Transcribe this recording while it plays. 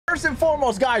First and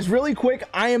foremost, guys, really quick,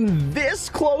 I am this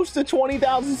close to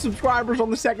 20,000 subscribers on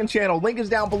the second channel. Link is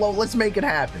down below. Let's make it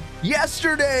happen.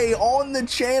 Yesterday on the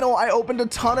channel, I opened a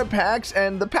ton of packs,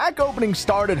 and the pack opening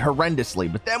started horrendously,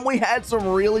 but then we had some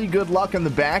really good luck in the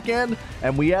back end,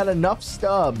 and we had enough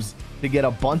stubs to get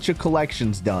a bunch of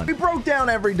collections done. We broke down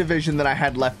every division that I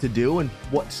had left to do and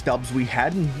what stubs we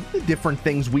had and the different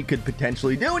things we could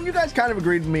potentially do, and you guys kind of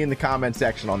agreed with me in the comment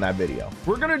section on that video.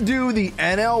 We're gonna do the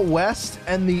NL West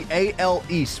and the AL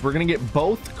East. We're gonna get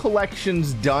both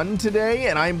collections done today,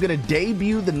 and I'm gonna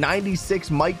debut the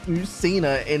 96 Mike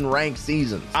MUSSINA in ranked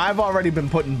seasons. I've already been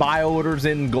putting buy orders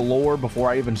in galore before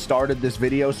I even started this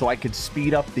video so I could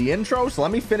speed up the intro, so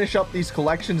let me finish up these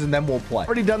collections and then we'll play.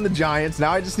 Already done the Giants. Now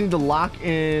I just need to lock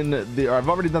in the, or I've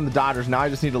already done the Dodgers. Now I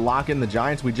just need to lock in the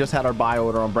Giants. We just had our buy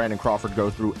order on Brandon Crawford go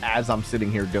through as I'm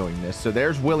sitting here doing this. So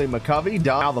there's Willie McCovey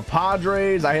done. Now the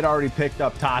Padres, I had already picked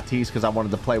up Tatis because I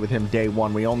wanted to play with him day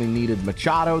one. We only needed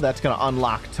Machado. That's going to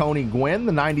unlock Tony Gwynn,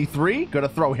 the 93. Going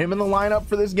to throw him in the lineup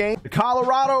for this game. The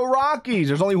Colorado Rockies,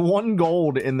 there's only one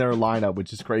gold in their lineup,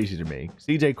 which is crazy to me.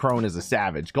 CJ Cron is a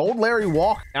savage. Gold Larry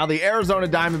Walker. Now the Arizona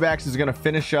Diamondbacks is going to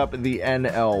finish up the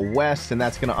NL West, and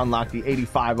that's going to unlock the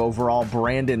 85 overall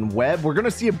Brandon Webb. We're going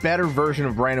to see a better version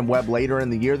of Brandon Webb later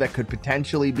in the year that could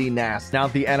potentially be nasty. Now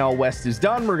that the NL West is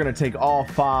done, we're going to take all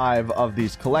 5 of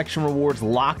these collection rewards,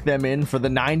 lock them in for the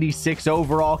 96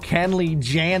 overall Kenley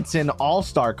Jansen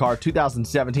All-Star card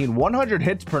 2017, 100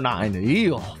 hits per 9.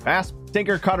 Ew. Fast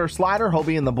sinker, cutter, slider. He'll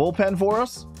be in the bullpen for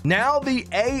us. Now the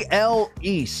AL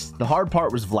East. The hard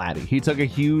part was Vladdy. He took a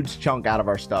huge chunk out of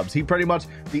our stubs. He pretty much,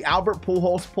 the Albert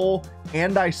Pujols pull,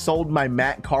 and I sold my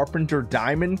Matt Carpenter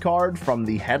diamond card from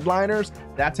the headliners.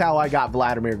 That's how I got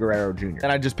Vladimir Guerrero Jr. And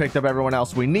I just picked up everyone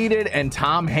else we needed, and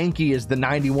Tom Henke is the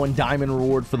 91 diamond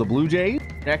reward for the Blue Jays.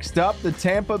 Next up, the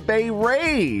Tampa Bay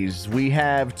Rays. We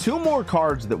have 2 more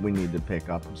cards that we need to pick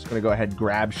up. I'm just going to go ahead and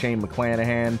grab Shane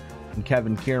McClanahan and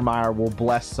Kevin Kiermaier. Will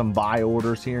bless some buy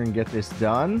orders here and get this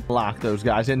done. Lock those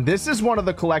guys in. This is one of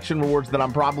the collection rewards that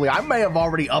I may have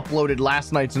already uploaded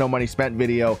last night's No Money Spent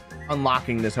video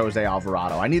unlocking this Jose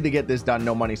Alvarado. I need to get this done,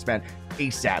 No Money Spent,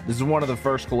 ASAP. This is one of the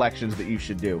first collections that you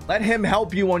should do. Let him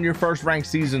help you on your first ranked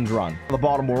seasons run. The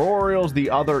Baltimore Orioles, the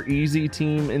other easy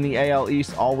team in the AL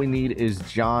East. All we need is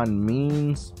John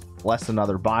Means. Bless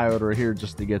another buy order here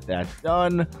just to get that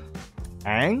done.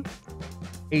 Bang.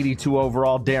 82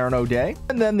 overall Darren O'Day.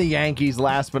 And then the Yankees,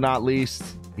 last but not least.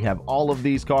 We have all of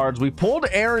these cards. We pulled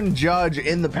Aaron Judge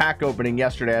in the pack opening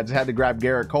yesterday. I just had to grab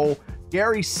Garrett Cole.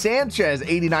 Gary Sanchez,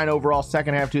 89 overall,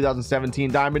 second half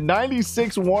 2017 diamond,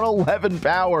 96 111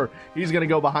 power. He's going to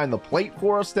go behind the plate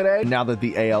for us today. Now that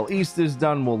the AL East is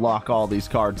done, we'll lock all these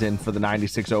cards in for the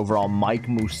 96 overall Mike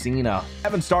MUSSINA.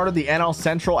 Haven't started the NL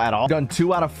Central at all. Done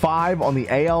 2 out of 5 on the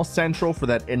AL Central for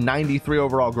that in 93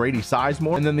 overall Grady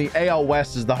Sizemore. And then the AL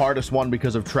West is the hardest one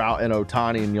because of Trout and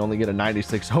Ohtani, and you only get a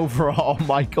 96 overall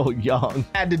Michael Young.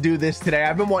 Had to do this today.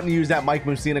 I've been wanting to use that Mike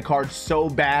MUSSINA card so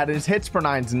bad. His hits per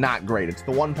 9 is not great. It's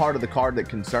the one part of the card that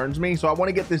concerns me, so I want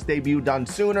to get this debut done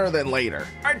sooner than later.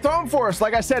 All right, throwing for us,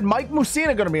 like I said, Mike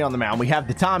MUSSINA going to be on the mound. We have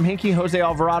the Tom Henke, Jose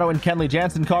Alvarado, and Kenley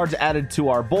Jansen cards added to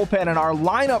our bullpen, and our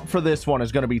lineup for this one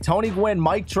is going to be Tony Gwynn,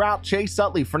 Mike Trout, Chase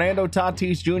Utley, Fernando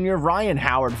Tatis Jr., Ryan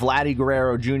Howard, Vladdy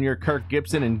Guerrero Jr., Kirk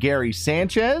Gibson, and Gary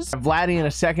Sanchez. Vladdy in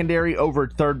a secondary over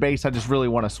at third base. I just really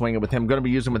want to swing it with him. Going to be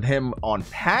using with him on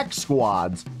pack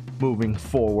squads moving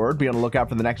forward. Be on the lookout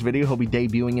for the next video. He'll be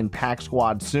debuting in pack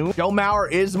squad soon. Joe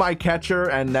Mauer is my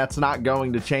catcher, and that's not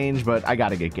going to change, but I got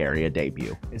to get Gary a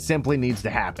debut. It simply needs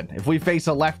to happen. If we face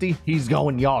a lefty, he's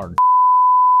going yard.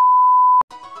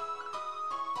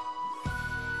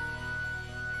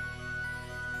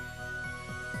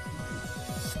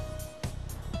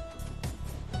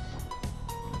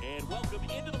 And welcome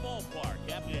into the ballpark.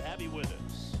 Happy to have you with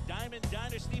us. Diamond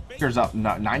Dynasty. Here's up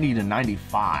 90 to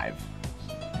 95.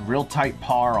 Real tight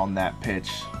par on that pitch.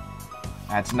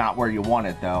 That's not where you want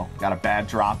it though. Got a bad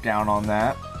drop down on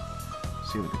that.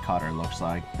 See what the cutter looks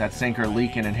like. That sinker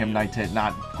leaking and him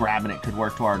not grabbing it could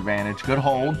work to our advantage. Good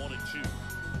hold.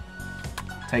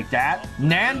 Take that.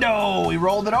 Nando, he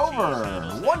rolled it over.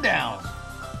 1 down.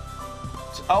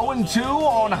 It's 0-2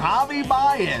 on Javi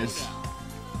Baez.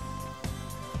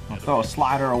 I'll throw a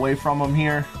slider away from him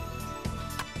here.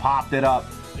 Popped it up.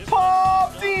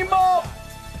 Popped him up.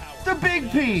 The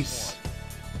big piece.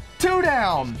 2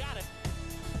 down.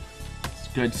 It's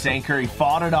good sinker. He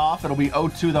fought it off. It'll be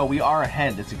 0-2 though. We are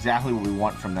ahead. That's exactly what we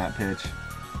want from that pitch.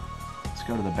 Let's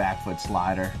go to the back foot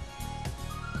slider.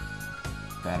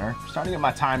 Better. Starting to get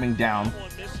my timing down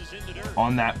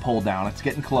on that pull down. It's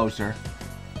getting closer.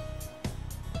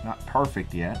 Not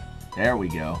perfect yet. There we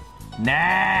go.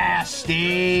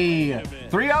 Nasty.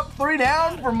 3 up, 3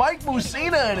 down for Mike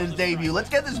MUSSINA in his debut. Let's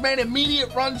get this man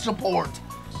immediate run support.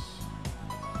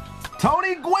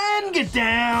 Tony Gwynn, get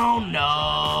down.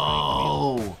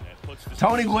 No.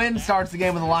 Tony Gwynn starts the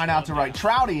game with a line out to right.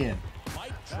 Trouty in.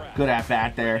 Good at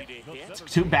bat there.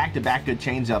 2 back-to-back good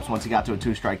changeups once he got to a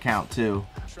 2-strike count, too.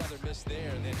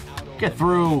 Get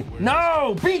through.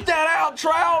 No! Beat that out,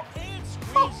 Trout!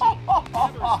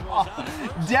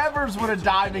 Devers with a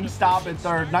diving stop at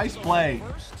third. Nice play.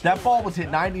 That ball was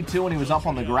hit 92 and he was up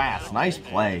on the grass. Nice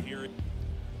play.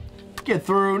 Get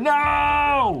through.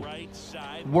 No!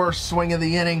 Worst swing of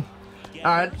the inning.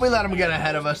 All right, we let him get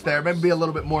ahead of us there. Maybe be a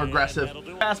little bit more aggressive.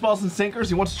 Fastballs and sinkers,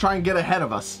 he wants to try and get ahead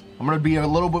of us. I'm going to be a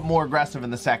little bit more aggressive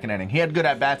in the second inning. He had good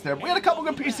at-bats there, but we had a couple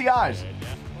good PCIs.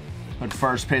 But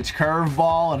first pitch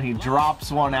curveball, and he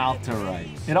drops one out to right.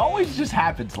 It always just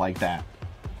happens like that.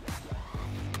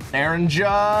 Aaron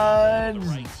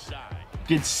Judge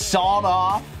gets sawed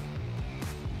off.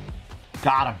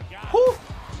 Got him. Whew.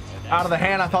 Out of the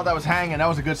hand, I thought that was hanging. That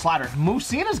was a good slider.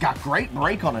 MUSSINA's got great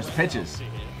break on his pitches.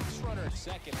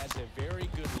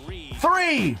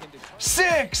 3,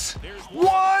 6,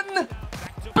 1.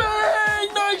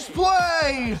 Bang! Nice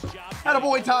play!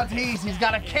 Attaboy Tatis. He's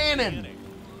got a cannon.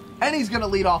 And he's going to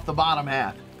lead off the bottom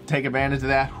half. Take advantage of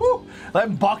that. Whew.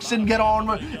 Let Buxton get on.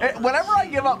 Whenever I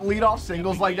give up leadoff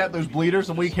singles like that, those bleeders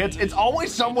and weak hits, it's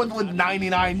always someone with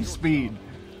 99 speed.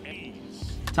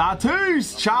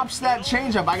 Tatis chops that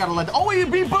changeup. I got to let... Oh, he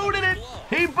booted it.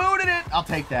 He booted it. I'll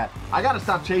take that. I got to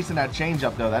stop chasing that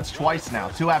changeup, though. That's twice now.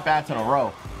 2 at-bats in a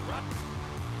row.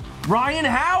 Ryan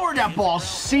Howard, that ball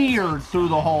seared through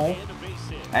the hole.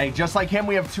 Hey, just like him,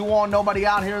 we have 2 on, nobody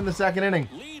out here in the second inning.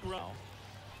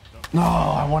 Oh,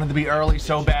 I wanted to be early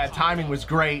so bad. Timing was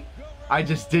great. I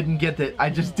just didn't get it. I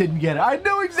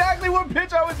knew exactly what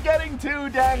pitch I was getting to.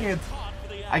 Dang it.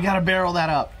 I got to barrel that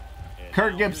up.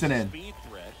 Kurt Gibson in.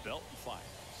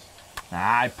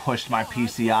 I pushed my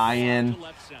PCI in.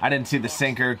 I didn't see the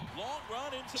sinker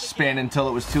spin until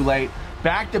it was too late.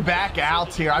 Back-to-back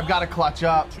outs here. I've got to clutch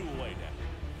up.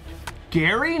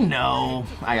 Gary? No.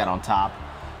 I got on top.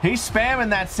 He's spamming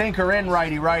that sinker in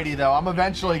righty-righty, though. I'm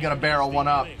eventually going to barrel one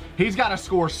up. He's got to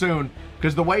score soon,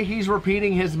 because the way he's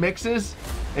repeating his mixes,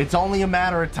 it's only a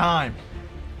matter of time.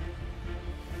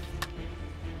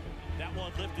 That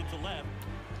one lifted to left.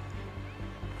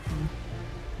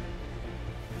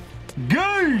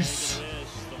 Goose!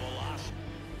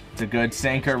 It's a good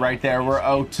sinker right there. We're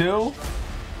 0-2.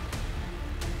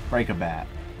 Break a bat.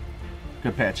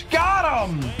 Good pitch. Got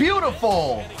him!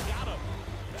 Beautiful!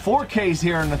 4 Ks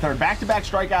here in the third. Back-to-back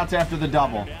strikeouts after the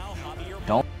double.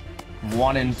 Don't.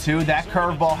 1 and 2. That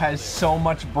curveball has so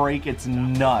much break, it's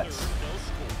nuts.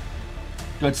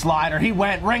 Good slider. He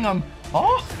went. Ring him.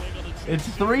 Oh! It's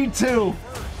 3-2.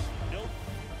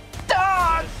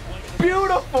 Ah!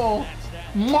 Beautiful!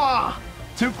 Mwah!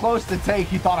 Too close to take.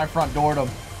 He thought I front doored him.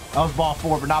 That was ball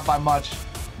 4, but not by much.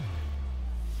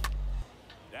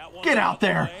 Get out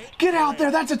there. Get out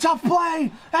there. That's a tough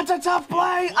play. That's a tough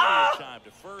play. Ah!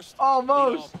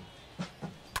 Almost.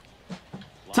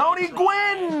 Tony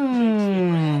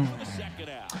Gwynn.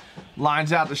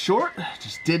 Lines out to short.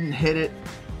 Just didn't hit it.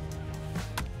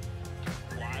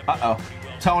 Uh-oh.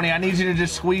 Tony, I need you to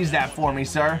just squeeze that for me,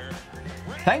 sir.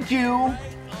 Thank you.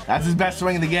 That's his best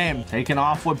swing of the game. Taking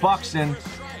off with Buxton.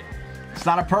 It's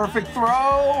not a perfect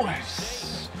throw. I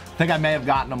think I may have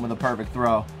gotten him with a perfect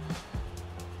throw.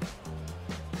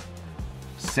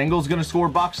 Single's going to score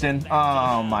Buxton.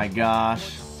 Oh, my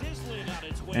gosh.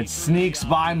 It sneaks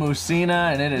by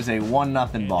MUSSINA, and it is a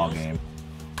 1-0 ball game.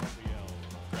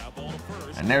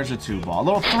 And there's a 2-ball. A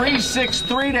little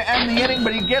 3-6-3 to end the inning,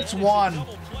 but he gets 1.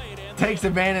 Takes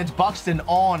advantage. Buxton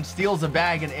on, steals a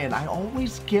bag and in. I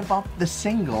always give up the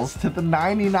singles to the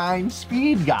 99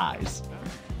 speed guys.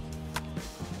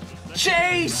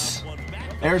 Chase!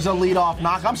 There's a leadoff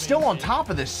knock. I'm still on top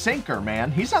of this sinker,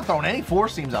 man. He's not throwing any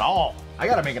 4-seams at all. I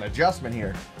got to make an adjustment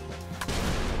here.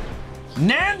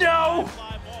 Nando!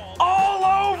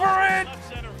 All over it!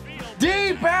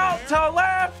 Deep out to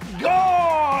left.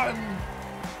 Gone!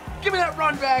 Give me that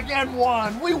run back and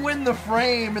 1. We win the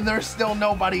frame and there's still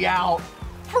nobody out.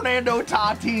 Fernando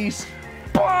Tatis.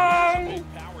 Bong!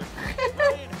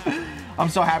 I'm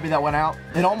so happy that went out.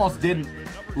 It almost didn't.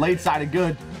 Late sided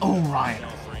good. Oh, Ryan.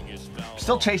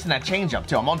 Still chasing that changeup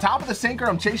too. I'm on top of the sinker.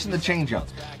 I'm chasing the changeup.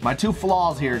 My 2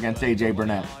 flaws here against AJ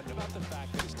Burnett.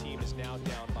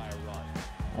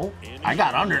 Oh, I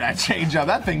got under that changeup.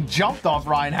 That thing jumped off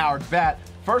Ryan Howard's bat.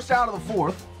 First out of the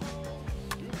 4th.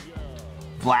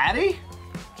 Vladdy?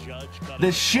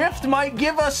 The shift might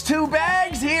give us 2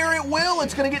 bags here. It will.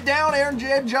 It's going to get down. Aaron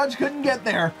Judge couldn't get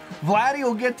there. Vladdy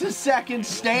will get to second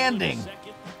standing.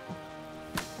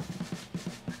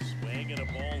 Swing and a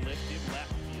ball lifted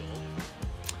left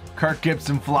field. Kirk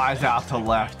Gibson flies out to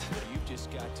left.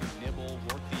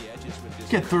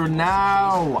 Get through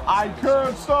now. I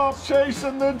can't stop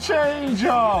chasing the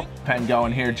changeup. Pen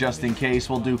going here just in case.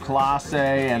 We'll do Clase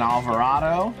and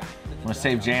Alvarado. I'm gonna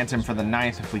save Jansen for the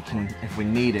 9th if we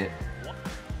need it.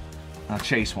 I'll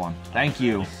chase one. Thank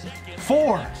you.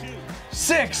 4,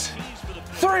 6,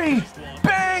 3,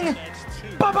 bang!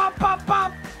 Bop, bop, bop,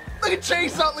 bop. Look at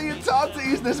Chase Utley and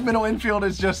Tatis. This middle infield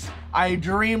is just, I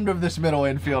dreamed of this middle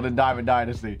infield in Diamond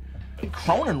Dynasty.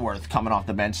 Cronenworth coming off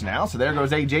the bench now, so there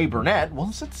goes A.J. Burnett. Well,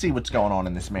 let's see what's going on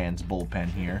in this man's bullpen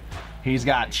here. He's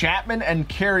got Chapman and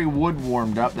Kerry Wood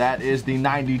warmed up. That is the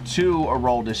 92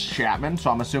 Aroldis Chapman, so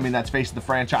I'm assuming that's faced the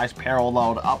franchise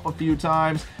paralleled up a few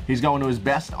times. He's going to his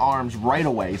best arms right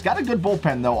away. He's got a good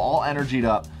bullpen, though, all energied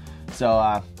up.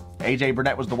 So A.J.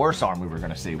 Burnett was the worst arm we were going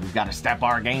to see. We've got to step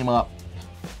our game up.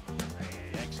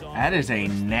 That is a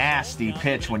nasty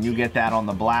pitch when you get that on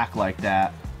the black like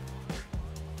that.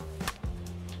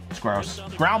 Gross.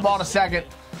 Ground ball to second.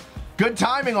 Good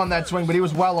timing on that swing, but he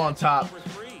was well on top.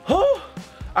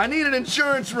 I need an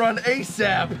insurance run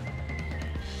ASAP.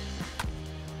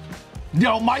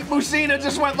 Yo, Mike Mussina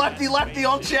just went lefty-lefty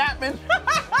on Chapman.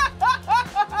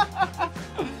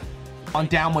 On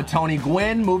down with Tony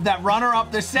Gwynn. Move that runner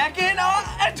up the second.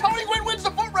 And Tony Gwynn wins the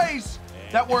foot race.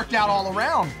 That worked out all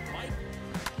around.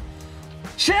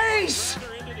 Chase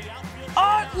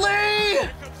Utley.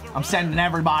 I'm sending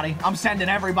everybody. I'm sending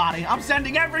everybody. I'm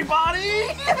sending everybody.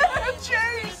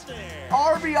 Chase.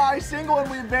 RBI single, and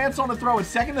we advance on the throw. It's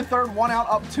second to third, 1 out,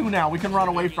 up 2 now. We can run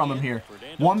away from him here.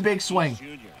 One big swing.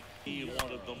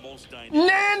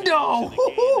 Nando.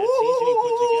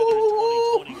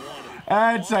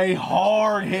 That's a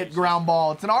hard hit ground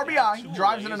ball. It's an RBI.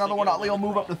 Drives in another one. Utley will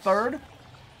move up to third.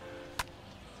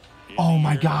 Oh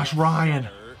my gosh, Ryan.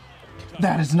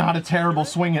 That is not a terrible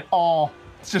swing at all.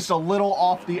 It's just a little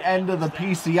off the end of the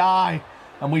PCI,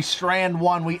 and we strand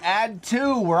 1. We add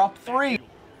 2. We're up 3.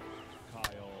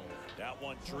 That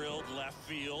one drilled left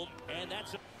field, and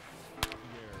that's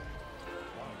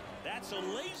a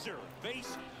laser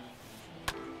base.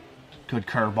 Good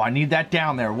curveball. I need that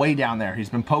down there, way down there. He's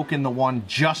been poking the one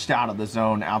just out of the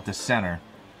zone, out to center.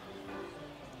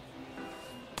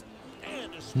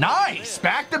 Nice!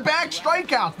 Back-to-back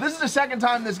strikeouts. This is the second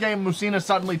time this game MUSSINA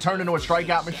suddenly turned into a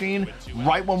strikeout machine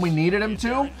right when we needed him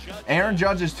to. Aaron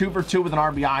Judge is 2 for 2 with an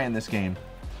RBI in this game.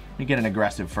 Let me get an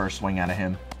aggressive first swing out of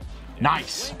him.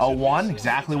 Nice. 0-1,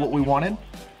 exactly what we wanted.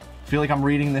 I feel like I'm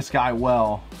reading this guy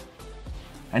well.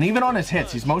 And even on his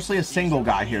hits, he's mostly a single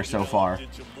guy here so far.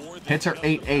 Hits are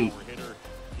 8-8.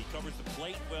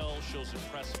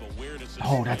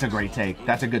 Oh, that's a great take.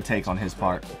 That's a good take on his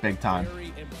part. Big time.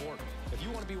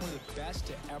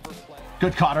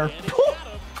 Good cutter.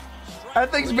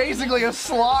 That thing's basically a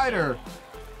slider.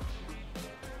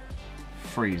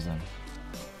 Freezing.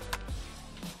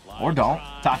 Or don't.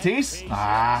 Tatis.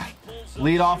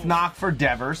 Leadoff knock for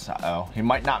Devers. Uh-oh. He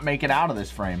might not make it out of this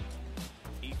frame.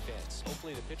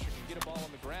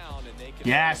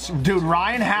 Yes, dude,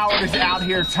 Ryan Howard is out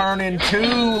here turning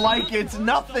 2 like it's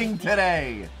nothing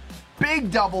today. Big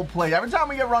double play. Every time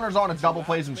we get runners on, it's double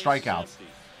plays and strikeouts.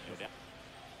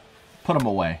 Put him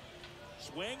away.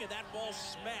 Swing and that ball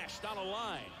smashed on a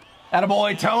line.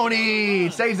 Attaboy, Tony.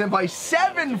 Stays in by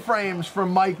 7 frames from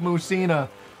Mike Mussina.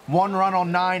 1 run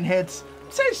on 9 hits.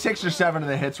 I'd say 6 or 7 of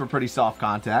the hits were pretty soft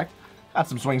contact. Got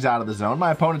some swings out of the zone.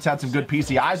 My opponents had some good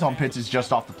PCIs on pitches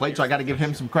just off the plate, so I got to give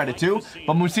him some credit too.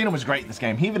 But Mussina was great in this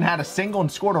game. He even had a single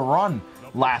and scored a run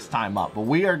last time up. But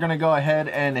we are going to go ahead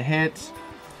and hit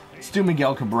Stu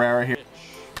Miguel Cabrera here.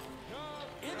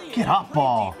 Get up,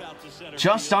 ball.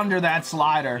 Just under that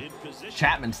slider.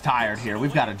 Chapman's tired here.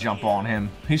 We've got to jump on him.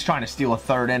 He's trying to steal a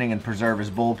 3rd inning and preserve his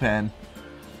bullpen.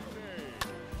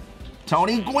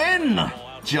 Tony Gwynn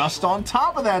just on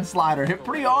top of that slider. Hit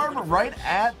pretty hard, but right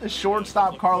at the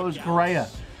shortstop, Carlos Correa.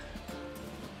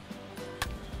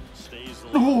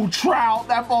 Oh, Trout.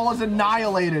 That ball is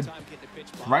annihilated.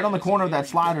 Right on the corner of that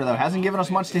slider, though. Hasn't given us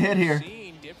much to hit here.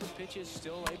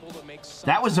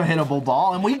 That was a hittable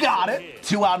ball, and we got it.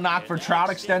 2 out knock for Trout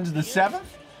extends to the 7th.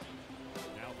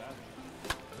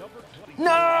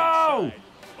 No!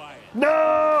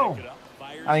 No!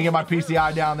 I didn't get my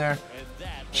PCI down there.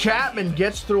 Chapman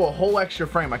gets through a whole extra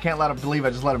frame. I can't believe I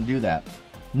just let him do that.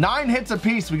 9 hits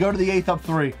apiece. We go to the 8th, up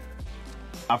 3.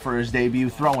 For his debut,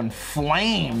 throwing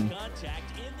flame.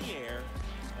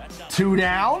 2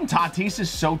 down. Tatis is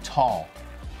so tall.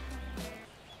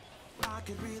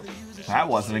 That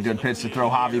wasn't a good pitch to throw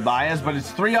Javi Baez, but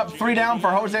it's 3 up, 3 down for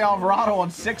Jose Alvarado on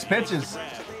 6 pitches.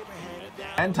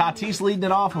 And Tatis leading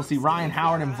it off. We'll see Ryan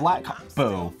Howard and Vlad.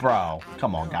 Boo, bro.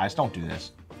 Come on, guys. Don't do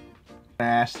this.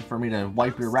 Asked for me to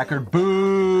wipe your record.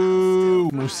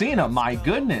 Boo! MUSSINA, my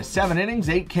goodness. 7 innings,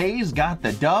 8 Ks, got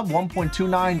the dub.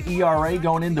 1.29 ERA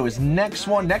going into his next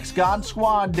one. Next God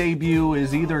Squad debut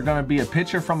is either going to be a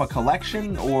pitcher from a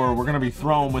collection or we're going to be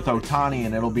thrown with Ohtani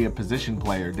and it'll be a position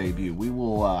player debut. We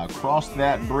will cross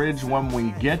that bridge when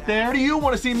we get there. Do you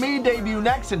want to see me debut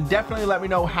next? And definitely let me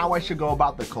know how I should go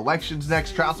about the collections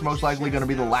next. Trout's most likely going to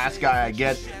be the last guy I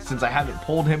get since I haven't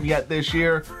pulled him yet this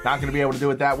year. Not going to be able to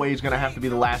do it that way. He's going to have to be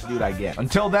the last dude I get.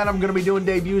 Until then, I'm going to be doing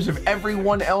debuts of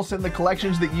everyone else in the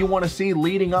collections that you want to see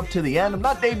leading up to the end. I'm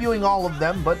not debuting all of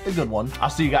them, but the good ones. I'll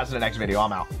see you guys in the next video.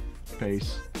 I'm out.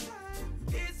 Peace.